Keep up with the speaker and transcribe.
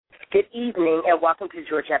Good evening and welcome to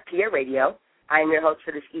Georgette Pierre Radio. I am your host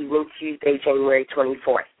for this evening, Tuesday, January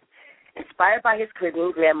 24th. Inspired by his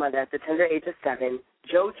Caribbean grandmother at the tender age of 7,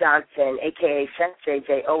 Joe Johnson, a.k.a. Chef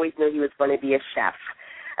JJ, always knew he was going to be a chef.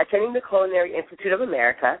 Attending the Culinary Institute of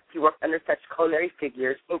America, he worked under such culinary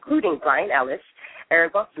figures, including Brian Ellis, Aaron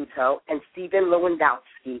Basuto, and Stephen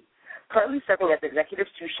Lewandowski. Currently serving as executive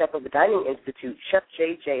sous chef of the Dining Institute, Chef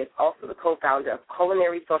JJ is also the co-founder of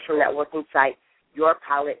culinary social networking site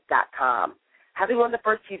YourPalate.com. Having won the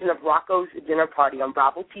first season of Rocco's Dinner Party on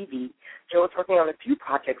Bravo TV, Joe is working on a few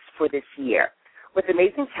projects for this year. With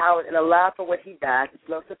amazing talent and a love for what he does, it's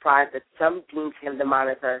no surprise that some deemed him the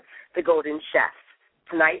moniker the Golden Chef.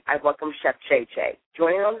 Tonight, I welcome Chef JJ,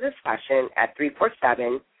 joining on the discussion at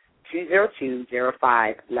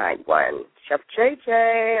 347-202-0591. Chef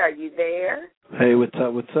JJ, are you there? Hey, what's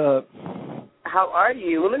up? How are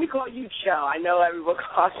you? Well, let me call you Joe. I know everyone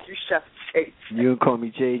calls you Chef JJ. You can call me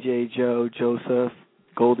JJ, Joe, Joseph,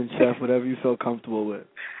 Golden Chef, whatever you feel comfortable with.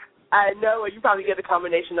 I know. You probably get a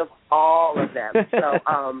combination of all of them. So,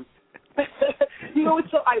 you know, it's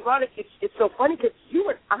so ironic. It's so funny because you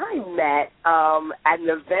and I met at an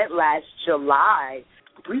event last July.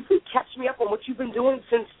 Briefly catch me up on what you've been doing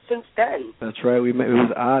since then. That's right. We met. It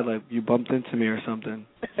was odd. Like you bumped into me or something.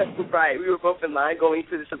 Right. We were both in line going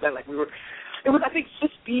to this event. It was, I think,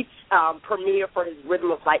 Swiss Beats' premiere for his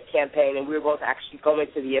Rhythm of Light campaign, and we were both actually going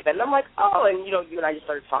to the event. And I'm like, oh, and, you and I just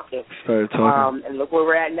started talking. And look where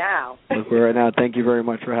we're at now. Thank you very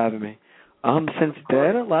much for having me. Since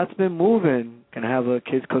then, a lot's been moving. Gonna have a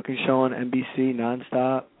kids cooking show on NBC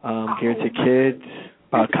nonstop, geared to kids,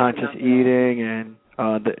 conscious eating, and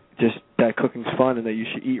just that cooking's fun, and that you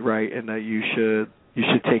should eat right, and that you should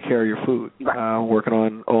take care of your food. Right. Working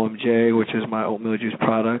on OMJ, which is my oatmeal juice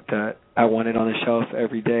product that I want it on the shelf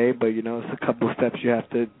every day, but, it's a couple of steps you have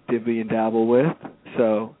to dibby and dabble with.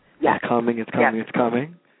 So yes. It's coming. Yes.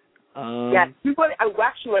 Yeah, I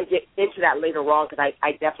actually want to get into that later on because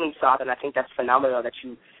I definitely saw that, and I think that's phenomenal that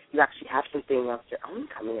you actually have something of your own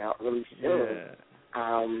coming out really soon.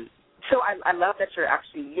 Yeah. So I love that you're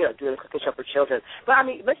actually, doing a cooking show for children. But,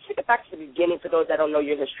 let's take it back to the beginning for those that don't know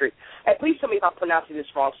your history. And please tell me if I'm pronouncing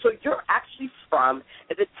this wrong. So you're actually from,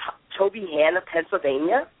 is it Tobyhanna,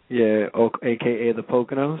 Pennsylvania? Yeah, a.k.a. the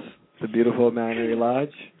Poconos, the beautiful Mannery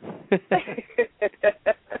Lodge. That's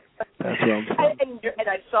where I'm from. And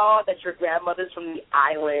I saw that your grandmother's from the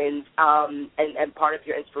island, and part of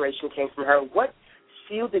your inspiration came from her. What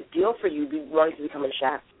sealed the deal for you wanting to become a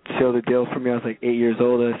chef? Sealed the deal for me. I was like 8 years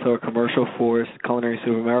old. I saw a commercial for Culinary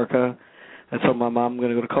Institute of America. I told my mom I'm going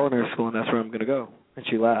to go to culinary school, and that's where I'm going to go. And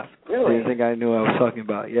she laughed. Really? She didn't think I knew what I was talking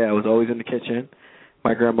about. Yeah, I was always in the kitchen.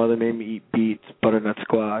 My grandmother made me eat beets, butternut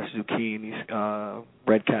squash, zucchini,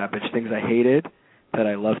 red cabbage, things I hated that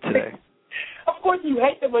I love today. Of course, you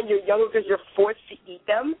hate them when you're younger because you're forced to eat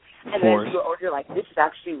them. And then as you're older, you're like, this is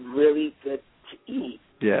actually really good to eat.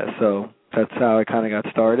 Yeah, so that's how I kind of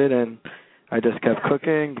got started, and I just kept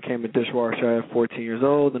cooking, became a dishwasher at 14 years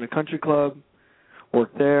old in a country club,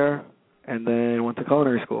 worked there, and then went to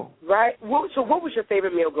culinary school. Right. So what was your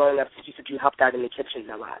favorite meal growing up since you said you helped out in the kitchen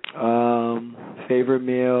a lot? Favorite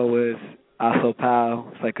meal was asopao.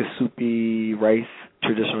 It's like a soupy rice,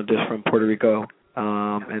 traditional dish from Puerto Rico,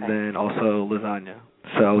 and then also lasagna.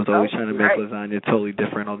 So I was always trying to make lasagna totally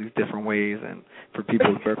different, all these different ways, and for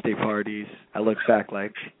people's birthday parties. I look back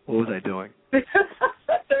like, what was I doing?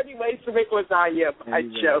 30 ways to make lasagna by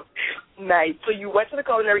Joe. Nice. So you went to the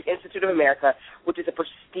Culinary Institute of America, which is a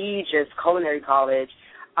prestigious culinary college.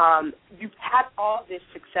 You've had all this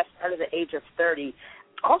success under the age of 30.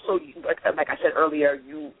 Also, like I said earlier,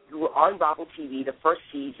 you were on Bravo TV the first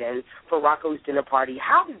season for Rocco's Dinner Party.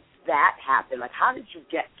 How did that happen? Like, how did you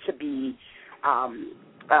get to be a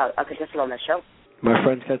contestant on that show? My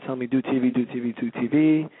friends kept telling me, do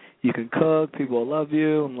TV. You can cook. People will love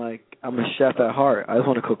you. I'm like, I'm a chef at heart. I just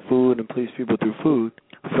want to cook food and please people through food.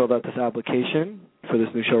 I filled out this application for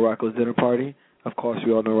this new show, Rocco's Dinner Party. Of course,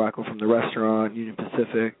 we all know Rocco from the restaurant, Union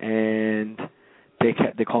Pacific, and they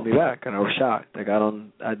called me back, and I was shocked. I got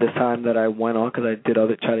on at this time that I went on because I did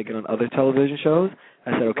try to get on other television shows.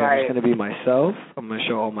 I said, okay, I'm just going to be myself. I'm going to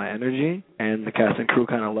show all my energy. And the cast and crew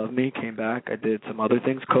kind of loved me, came back. I did some other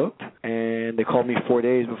things, cooked, and they called me 4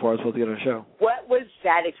 days before I was supposed to get on the show. What was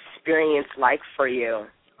that experience like for you?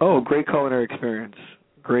 Oh, great culinary experience.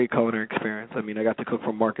 I mean, I got to cook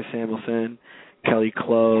for Marcus Samuelson, Kelly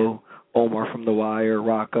Clow, Omar from The Wire,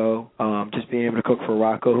 Rocco. Just being able to cook for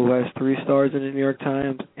Rocco, who has 3 stars in the New York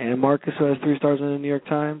Times, and Marcus, who has 3 stars in the New York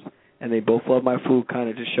Times. And they both love my food, kind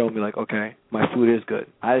of just showed me, like, okay, my food is good.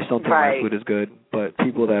 I just don't think my food is good, but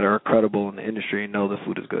people that are credible in the industry know the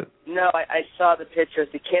food is good. No, I saw the pictures,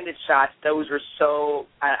 the candid shots. Those were so,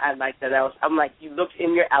 I like that. I'm like, you looked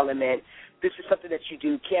in your element. This is something that you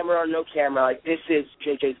do, camera or no camera. Like, this is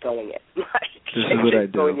JJ's going in. This is what I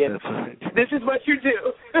do. That's what I do. This is what you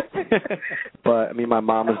do. But, I mean, my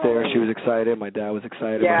mom was there. She was excited. My dad was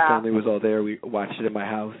excited. Yeah. My family was all there. We watched it in my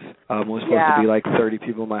house. It was supposed to be like 30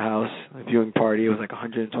 people in my house. A viewing party. It was like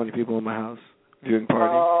 120 people in my house. Viewing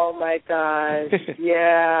party. Oh, my gosh.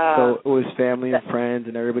 Yeah. So it was family and friends,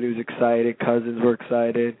 and everybody was excited. Cousins were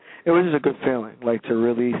excited. It was just a good feeling, like to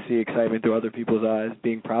really see excitement through other people's eyes,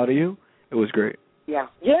 being proud of you. It was great. Yeah.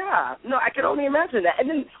 Yeah. No, I can only imagine that. And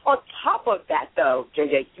then on top of that, though,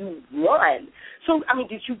 JJ, you won. So, I mean,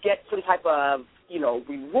 did you get some type of,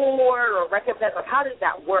 reward or recompense? Like, how does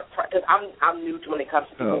that work? Because I'm new to when it comes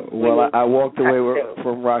to well, I walked away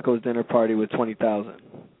from Rocco's dinner party with $20,000.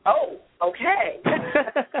 Oh, okay.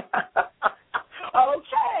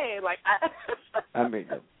 Okay. Like, I mean,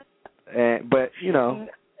 but,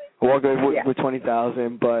 I walked away with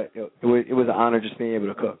 $20,000, but it was an honor just being able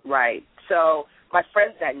to cook. Right. So my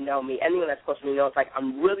friends that know me, anyone that's close to me knows, like,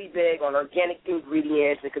 I'm really big on organic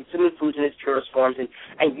ingredients and consuming foods in its purest forms,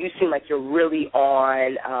 and you seem like you're really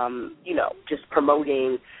on, just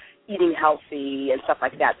promoting eating healthy and stuff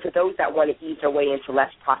like that. For those that want to ease their way into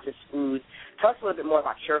less processed foods, tell us a little bit more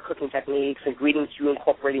about your cooking techniques, ingredients you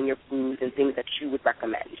incorporate in your foods, and things that you would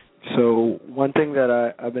recommend. So one thing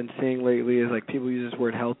that I've been seeing lately is, like, people use this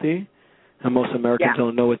word healthy, and most Americans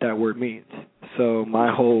don't know what that word means. So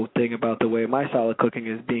my whole thing about the way my style of cooking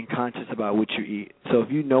is being conscious about what you eat. So if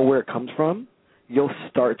you know where it comes from, you'll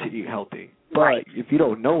start to eat healthy. But if you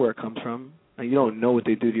don't know where it comes from, and you don't know what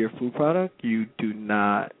they do to your food product, you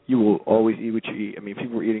will always eat what you eat. I mean,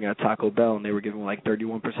 people were eating at Taco Bell, and they were giving, like,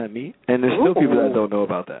 31% meat. And there's still people that don't know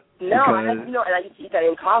about that. No, and I used to eat that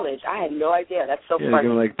in college. I had no idea. That's so funny. They're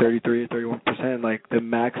giving, like, 33 or 31%. Like, the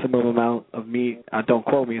maximum amount of meat, don't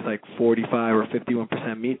quote me, is, like, 45 or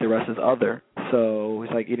 51% meat. The rest is other. So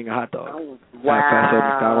it's like eating a hot dog. Oh, wow. Fast food,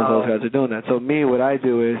 McDonald's, those guys are doing that. So me, what I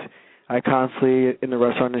do is, I constantly, in the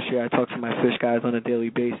restaurant industry, I talk to my fish guys on a daily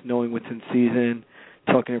basis, knowing what's in season,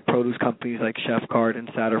 talking to produce companies like Chef Card and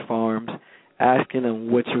Satter Farms, asking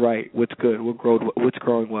them what's right, what's good, what's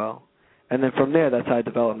growing well. And then from there, that's how I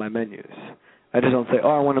develop my menus. I just don't say,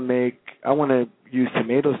 I want to use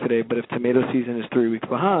tomatoes today, but if tomato season is 3 weeks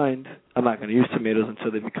behind, I'm not going to use tomatoes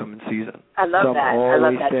until they become in season. I love that. I'm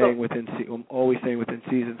always staying within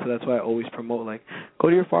season, so that's why I always promote, like, go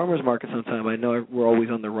to your farmer's market sometime. I know we're always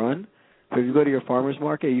on the run, but if you go to your farmer's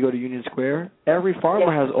market, you go to Union Square, every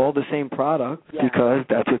farmer has all the same product because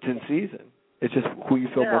that's what's in season. It's just who you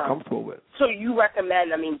feel more comfortable with. So you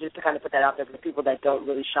recommend, just to kind of put that out there for the people that don't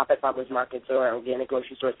really shop at farmers markets or organic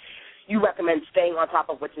grocery stores, you recommend staying on top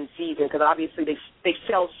of what's in season because obviously they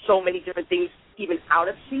sell so many different things even out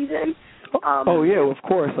of season. Of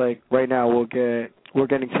course. Like right now we're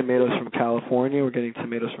getting tomatoes from California, we're getting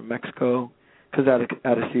tomatoes from Mexico because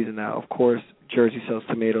out of season now. Of course, Jersey sells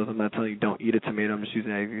tomatoes. I'm not telling you don't eat a tomato. I'm just using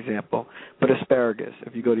that as an example. But asparagus,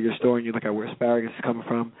 if you go to your store and you look at where asparagus is coming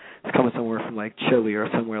from, it's coming somewhere from like Chile or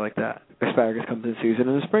somewhere like that. Asparagus comes in season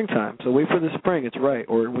in the springtime. So wait for the spring. It's right.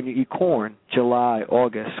 Or when you eat corn, July,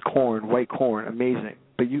 August, corn, white corn, amazing.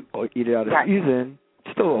 But you eat it out of season,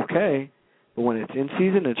 it's still okay. But when it's in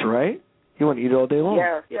season, it's right. You want to eat it all day long.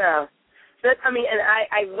 Yeah. And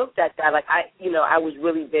I looked at that. Like, I was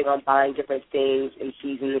really big on buying different things in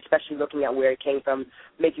season, especially looking at where it came from,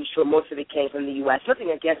 making sure most of it came from the U.S. Nothing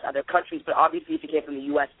against other countries, but obviously if it came from the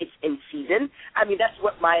U.S., it's in season. That's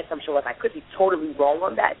what my assumption was. I could be totally wrong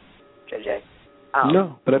on that, JJ.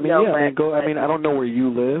 No, but I don't know where you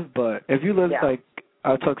live, but if you live like,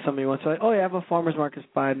 I'll talk to somebody once, like, I have a farmer's market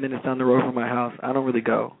 5 minutes down the road from my house. I don't really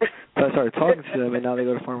go. So I started talking to them, and now they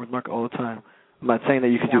go to farmer's market all the time. I'm not saying that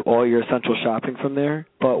you can do all your essential shopping from there,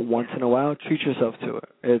 but once in a while, treat yourself to it.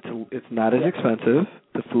 It's not as expensive.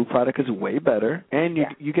 The food product is way better, and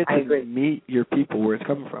you get to meet your people where it's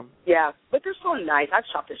coming from. Yeah, but they're so nice. I've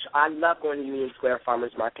shopped I love going to Union Square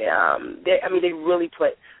Farmers Market. They really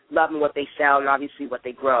put love in what they sell and obviously what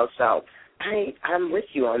they grow. So I'm with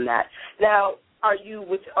you on that. Now,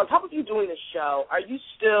 on top of you doing the show, are you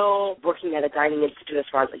still working at a dining institute as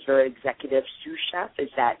far as like your executive sous chef? Is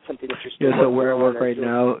that something that you're still so where I work right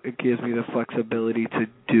now, it gives me the flexibility to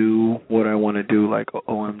do what I want to do, like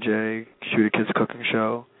OMJ, Shoot a Kids Cooking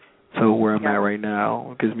Show. So where I'm at right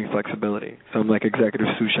now, it gives me flexibility. So I'm like executive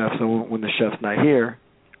sous chef, so when the chef's not here,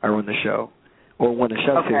 I run the show. Or when the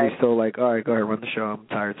chef's here, he's still like, all right, go ahead, run the show. I'm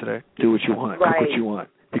tired today. Do what you want. Cook what you want.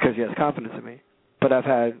 Because he has confidence in me. But I've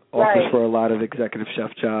had offers for a lot of executive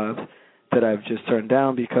chef jobs that I've just turned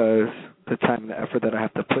down because the time and the effort that I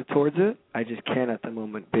have to put towards it. I just can't at the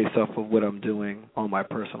moment based off of what I'm doing on my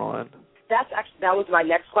personal end. That was my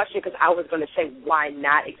next question, because I was going to say why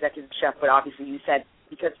not executive chef, but obviously you said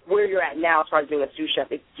because where you're at now as far as being a sous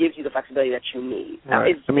chef, it gives you the flexibility that you need.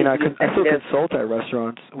 Right. I mean, I still consult at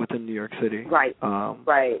restaurants within New York City. Right.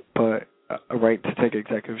 Right. But to take an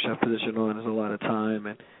executive chef position on is a lot of time,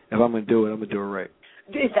 and if I'm going to do it, I'm going to do it right.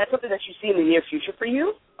 Is that something that you see in the near future for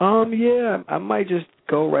you? Yeah, I might just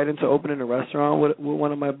go right into opening a restaurant with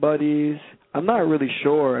one of my buddies. I'm not really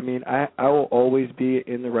sure. I mean, I will always be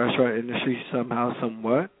in the restaurant industry somehow,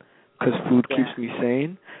 somewhat, because food keeps me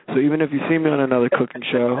sane. So even if you see me on another cooking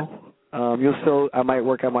show, I might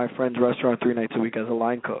work at my friend's restaurant 3 nights a week as a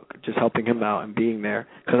line cook, just helping him out and being there,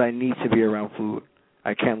 because I need to be around food.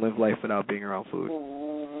 I can't live life without being around food.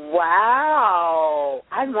 Wow,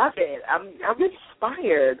 I love it. I'm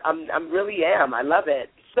inspired. I really am. I love it.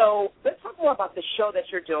 So let's talk more about the show that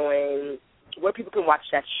you're doing, where people can watch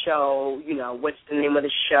that show, what's the name of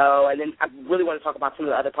the show, and then I really want to talk about some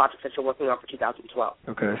of the other projects that you're working on for 2012.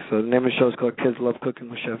 Okay, so the name of the show is called Kids Love Cooking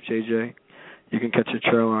with Chef JJ. You can catch a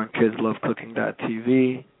trailer on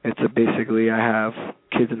kidslovecooking.tv. It's basically I have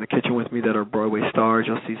kids in the kitchen with me that are Broadway stars.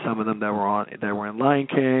 You'll see some of them that were in Lion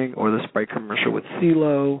King or the Sprite commercial with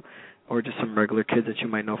CeeLo, or just some regular kids that you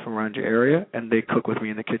might know from around your area, and they cook with me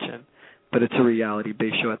in the kitchen. But it's a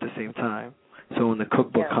reality-based show at the same time. So when the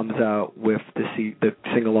cookbook comes out with the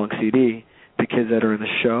sing-along CD, the kids that are in the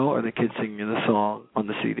show are the kids singing the song on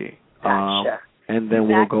the CD. Gotcha. And then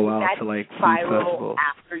we'll go out to, like, food festivals.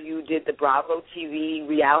 After you did the Bravo TV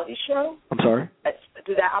reality show? I'm sorry?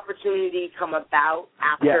 Did that opportunity come about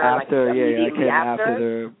after? Yeah, I came after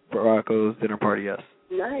the Bravo's dinner party, yes.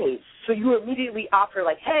 Nice. So you were immediately offered,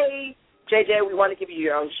 like, hey, JJ, we want to give you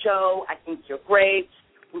your own show. I think you're great.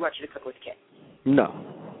 We want you to cook with kids. No.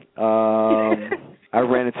 I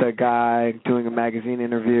ran into a guy doing a magazine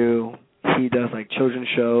interview. He does, like, children's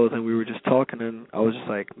shows, and we were just talking, and I was just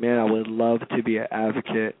like, man, I would love to be an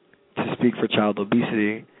advocate to speak for child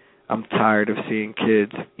obesity. I'm tired of seeing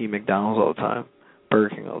kids eat McDonald's all the time,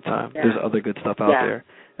 Burger King all the time. Yeah. There's other good stuff out there.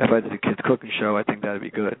 If I did a kids cooking show, I think that would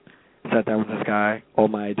be good. Sat down with this guy, all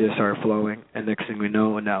my ideas started flowing, and next thing we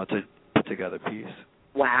know, now it's a put-together piece.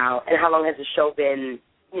 Wow. And how long has the show been,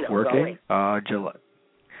 working? Going? July.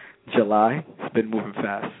 It's been moving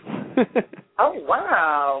fast. Oh,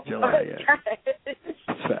 wow. July, yeah. It's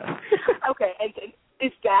fast. Okay, and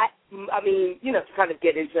is that, to kind of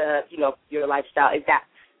get into, your lifestyle, is that,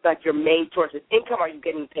 like, your main source of income? Are you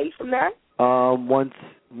getting paid from that? Once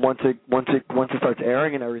it starts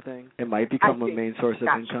airing and everything, it might become a main source of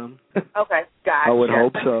income. Okay, gotcha. I would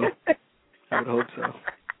hope so.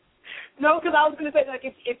 No, because I was going to say, like,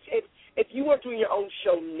 if you were doing your own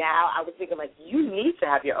show now, I was thinking, like, you need to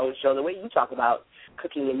have your own show. The way you talk about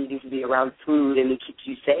cooking and needing to be around food and it keeps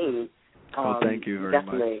you sane. Thank you very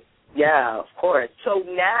much. Yeah, of course. So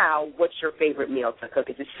now, what's your favorite meal to cook?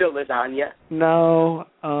 Is it still lasagna? No.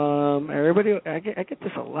 Everybody, I get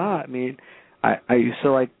this a lot. I mean, I used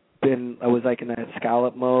to I was in that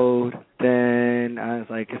scallop mode. Then I was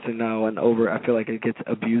like, it's a no and over. I feel like it gets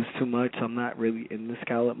abused too much, so I'm not really in the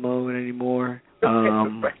scallop mode anymore.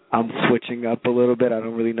 I'm switching up a little bit. I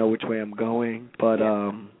don't really know which way I'm going, but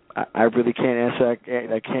I really can't answer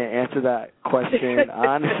that. I can't answer that question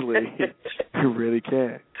honestly. I really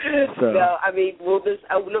can't. So. No,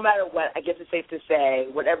 no matter what, I guess it's safe to say,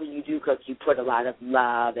 whatever you do cook, you put a lot of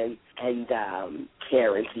love and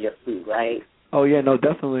care into your food, right? Oh, yeah, no,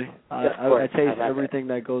 definitely. I taste everything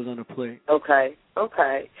that goes on a plate. Okay.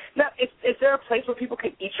 Now, is there a place where people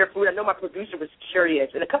can eat your food? I know my producer was curious,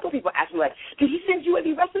 and a couple of people asked me, like, did he send you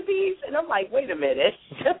any recipes? And I'm like, wait a minute.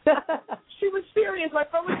 She was serious. My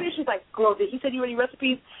friend was there. She's like, girl, did he send you any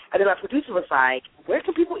recipes? And then my producer was like, where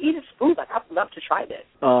can people eat his food? Like, I'd love to try this.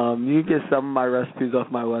 You can get some of my recipes off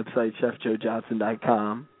my website,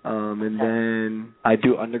 chefjoejohnson.com. And then I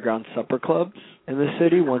do underground supper clubs in the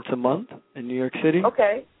city once a month in New York City.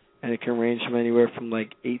 Okay. And it can range from anywhere from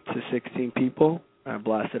 8 to 16 people. I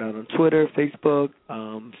blast it out on Twitter, Facebook,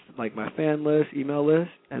 my fan list, email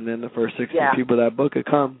list, and then the first 16 people that book it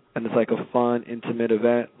come. And it's like a fun, intimate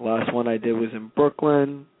event. Last one I did was in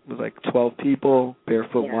Brooklyn. It was 12 people.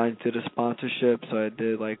 Barefoot Wines did a sponsorship, so I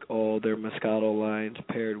did all their Moscato lines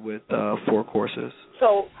paired with 4 courses.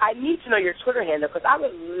 So I need to know your Twitter handle because I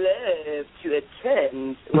would love to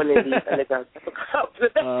attend one of these underground clubs.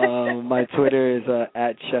 My Twitter is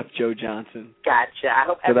at Chef Joe Johnson. Gotcha. I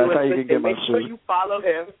hope so that's how you can get my Make food. sure you follow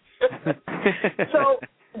him. So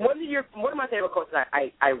one of my favorite quotes that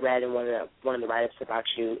I read in one of the write-ups about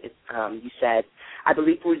you is you said, "I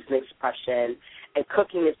believe food is an expression, and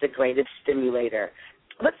cooking is the greatest stimulator."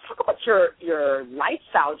 let's talk about your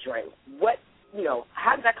lifestyle drink. What,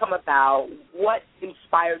 how did that come about? What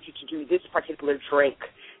inspired you to do this particular drink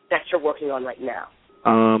that you're working on right now?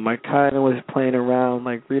 I kind of was playing around,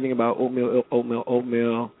 like reading about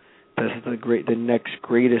oatmeal. That's the next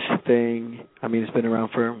greatest thing. I mean, it's been around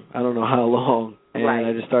for I don't know how long. And right.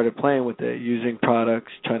 I just started playing with it, using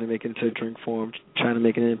products, trying to make it into a drink form, trying to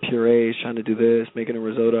make it in purees, trying to do this, making a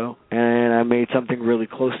risotto. And I made something really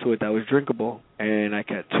close to it that was drinkable. And I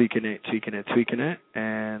kept tweaking it.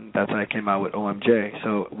 And that's how I came out with OMJ.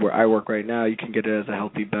 So where I work right now, you can get it as a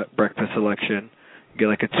healthy breakfast selection. You get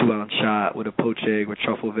like a 2-ounce shot with a poached egg with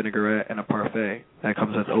truffle vinaigrette and a parfait. That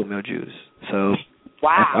comes with oatmeal juice. So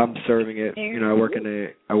wow. if I'm serving it,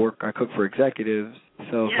 I cook for executives.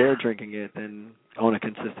 So if they're drinking it, then on a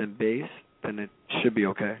consistent base, then it should be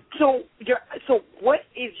okay. So what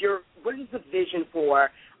is the vision for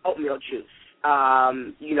oatmeal juice?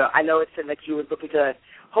 I know it said like you were looking to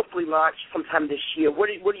hopefully launch sometime this year. What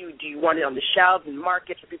do you want it on the shelves and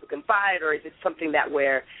markets so people can buy it, or is it something that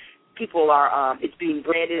where people are it's being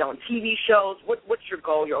branded on TV shows? What's your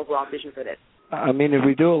goal, your overall vision for this? I mean, if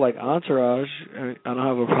we do it like Entourage, I don't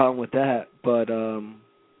have a problem with that, but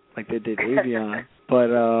like they did Avion. But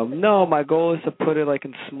no, my goal is to put it like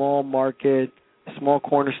in small market, small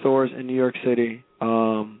corner stores in New York City,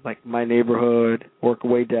 like my neighborhood, work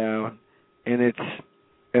way down, and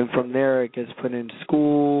from there it gets put in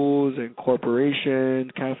schools and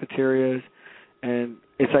corporations, cafeterias, and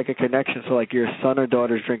it's like a connection. So like your son or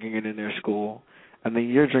daughter's drinking it in their school, and then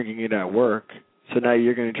you're drinking it at work, so now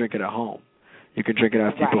you're going to drink it at home. You can drink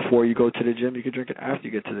it before you go to the gym. You can drink it after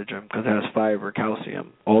you get to the gym because it has fiber,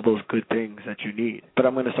 calcium, all those good things that you need. But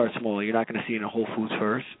I'm going to start small. You're not going to see it in Whole Foods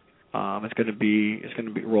first. It's going to be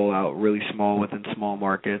roll out really small within small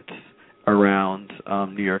markets around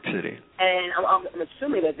New York City. And I'm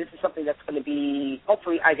assuming that this is something that's going to be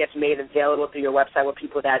hopefully, I guess, made available through your website where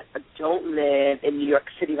people that don't live in New York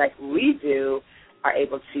City like we do are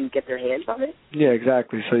able to get their hands on it? Yeah,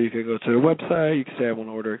 exactly. So you can go to the website, you can say I want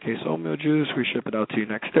to order a case of oatmeal juice, we ship it out to you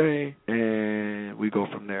next day, and we go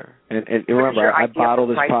from there. And remember, I bottle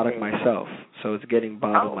this product myself, so it's getting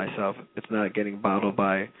bottled myself. It's not getting bottled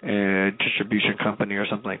by a distribution company or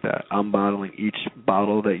something like that. I'm bottling each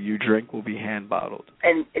bottle that you drink will be hand bottled.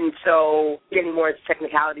 And so getting more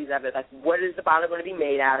technicalities of it, like what is the bottle going to be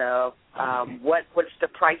made out of? What's the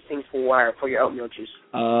pricing for your oatmeal juice?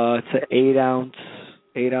 It's an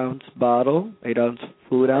 8-ounce bottle, 8-ounce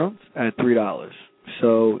fluid ounce at $3.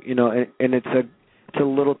 So and it's a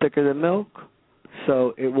little thicker than milk,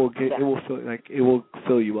 so it will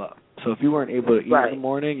fill you up. So if you weren't able to eat in the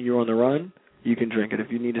morning, you're on the run, you can drink it.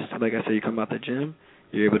 If you need to, like I said, you come out the gym,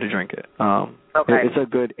 you're able to drink it.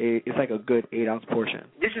 It's like a good 8-ounce portion.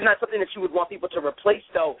 This is not something that you would want people to replace,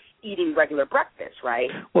 though, eating regular breakfast, right?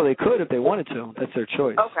 Well, they could if they wanted to. That's their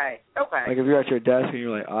choice. Okay. Like if you're at your desk and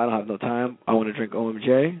you're like, I don't have no time, I want to drink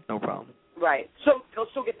OMJ, no problem. Right. So they'll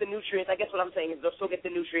still get the nutrients. I guess what I'm saying is they'll still get the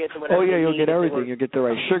nutrients and whatever. Oh, yeah, you'll get everything. You'll get the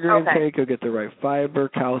right sugar intake. You'll get the right fiber,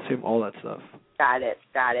 calcium, all that stuff. Got it.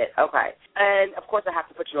 Okay. And, of course, I have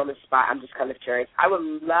to put you on the spot. I'm just kind of curious. I would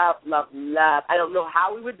love, I don't know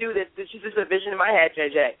how we would do this. This is just a vision in my head,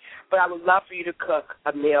 JJ. But I would love for you to cook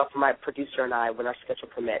a meal for my producer and I when our schedule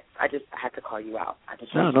permits. I had to call you out.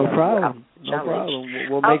 No problem. No problem.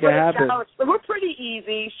 We'll make it happen. We're pretty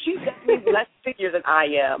easy. She's definitely less figure than I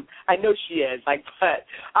am. I know she is. But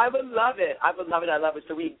I would love it. I love it.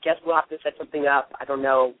 So we guess we'll have to set something up. I don't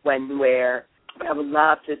know when, where. But I would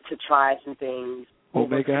love to try some things. We'll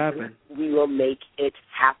make it happen. We will make it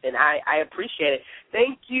happen. I appreciate it.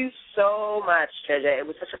 Thank you so much, JJ. It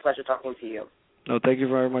was such a pleasure talking to you. No, thank you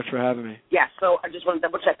very much for having me. Yeah, so I just want to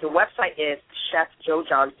double-check. Your website is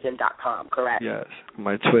chefjoejohnson.com, correct? Yes.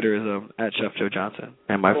 My Twitter is at Chef Joe Johnson,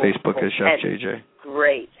 and my Facebook is Chef JJ.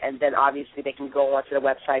 Great. And then, obviously, they can go onto the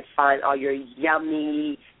website, find all your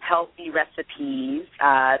yummy, healthy recipes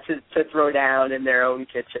to throw down in their own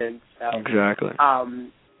kitchen. So, exactly.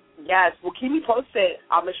 Yes. Well, keep me posted.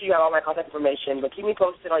 I'll make sure you have all my contact information, but keep me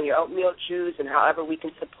posted on your oatmeal juice and however we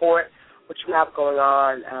can support what you have going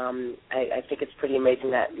on. I think it's pretty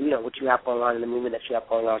amazing that, what you have going on and the movement that you have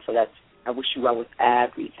going on. So I wish you well with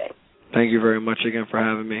everything. Thank you very much again for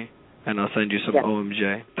having me. And I'll send you some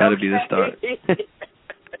OMJ. That'll be the start.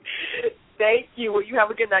 Thank you. Well, you have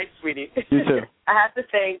a good night, sweetie. You too. I have to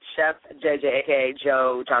thank Chef JJ, a.k.a.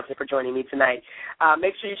 Joe Johnson, for joining me tonight.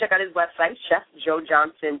 Make sure you check out his website,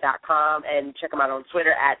 chefjoejohnson.com, and check him out on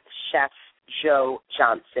Twitter at Chef Joe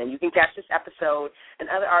Johnson. You can catch this episode and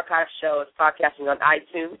other archive shows podcasting on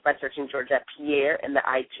iTunes by searching Georgette Pierre in the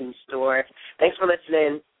iTunes store. Thanks for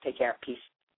listening. Take care. Peace.